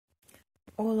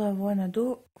all I wanna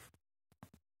do,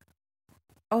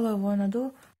 all I wanna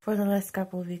do for the last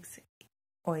couple of weeks,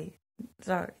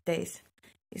 days,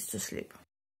 is to sleep.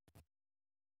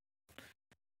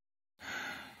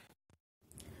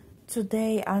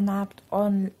 Today I napped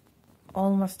on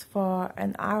almost for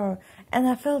an hour and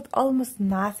I felt almost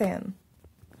nothing.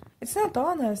 It's not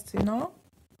honest, you know?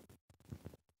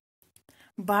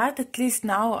 But at least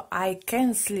now I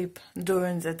can sleep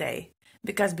during the day,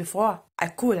 because before I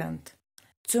couldn't.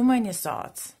 Too many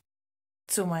thoughts.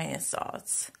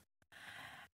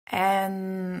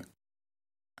 And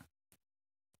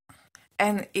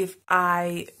if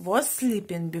I was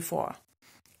sleeping before,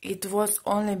 it was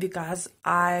only because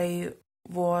I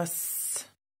was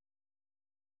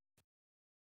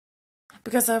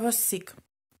sick.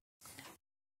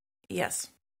 Yes.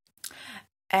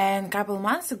 And a couple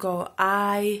months ago,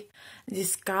 I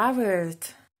discovered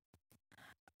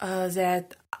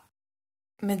that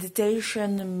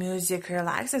meditation music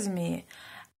relaxes me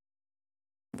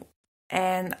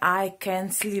and I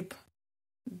can sleep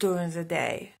during the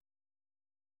day.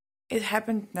 It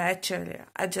happened naturally.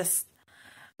 I just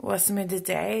was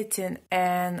meditating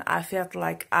and I felt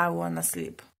like I wanna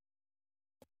sleep.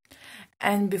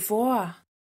 And before,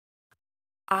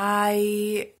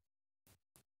 I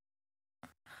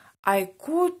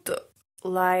could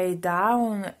lie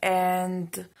down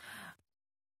and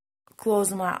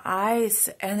close my eyes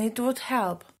and it would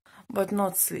help, but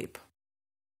not sleep.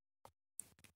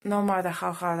 No matter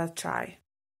how hard I try.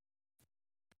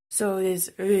 So it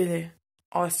is really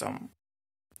awesome.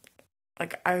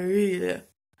 Like, I really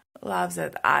love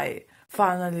that I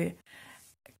finally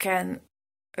can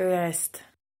rest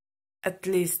at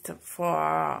least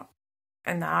for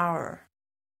an hour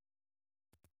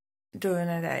during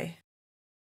a day,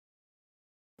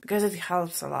 because it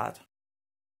helps a lot.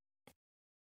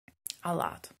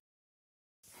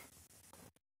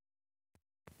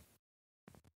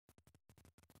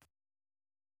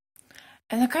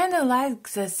 And I kind of like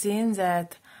the thing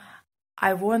that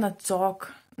I wanna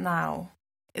talk now.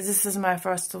 This is my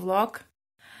first vlog,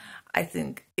 I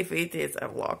think, if it is a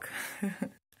vlog.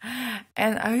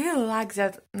 And I really like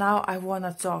that now I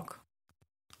wanna talk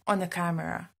on the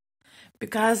camera,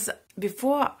 because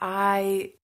before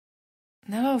I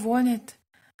never wanted.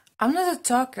 I'm not a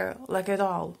talker, like, at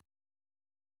all.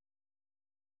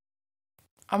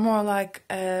 I'm more like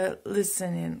a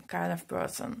listening kind of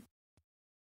person.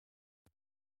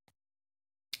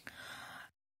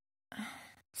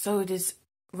 So it is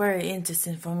very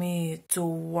interesting for me to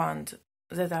want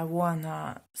that I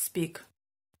wanna speak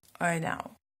right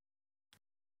now.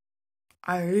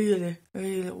 I really,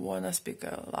 really wanna speak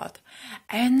a lot.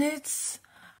 And it's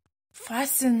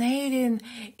fascinating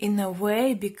in a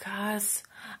way because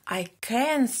I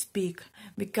can speak,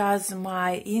 because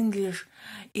my English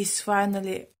is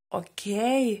finally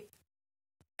okay,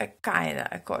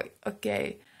 kinda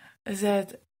okay,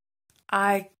 that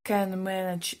I can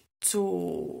manage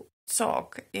to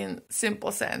talk in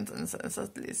simple sentences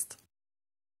at least.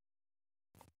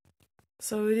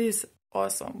 So it is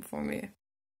awesome for me.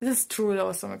 It is truly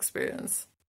awesome experience.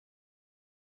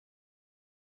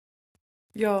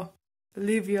 Yo,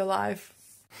 live your life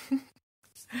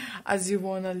as you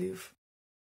wanna live.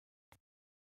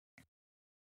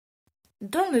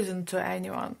 Don't listen to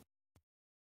anyone.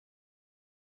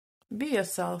 Be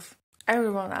yourself.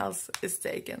 Everyone else is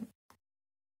taken.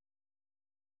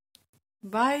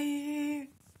 Bye.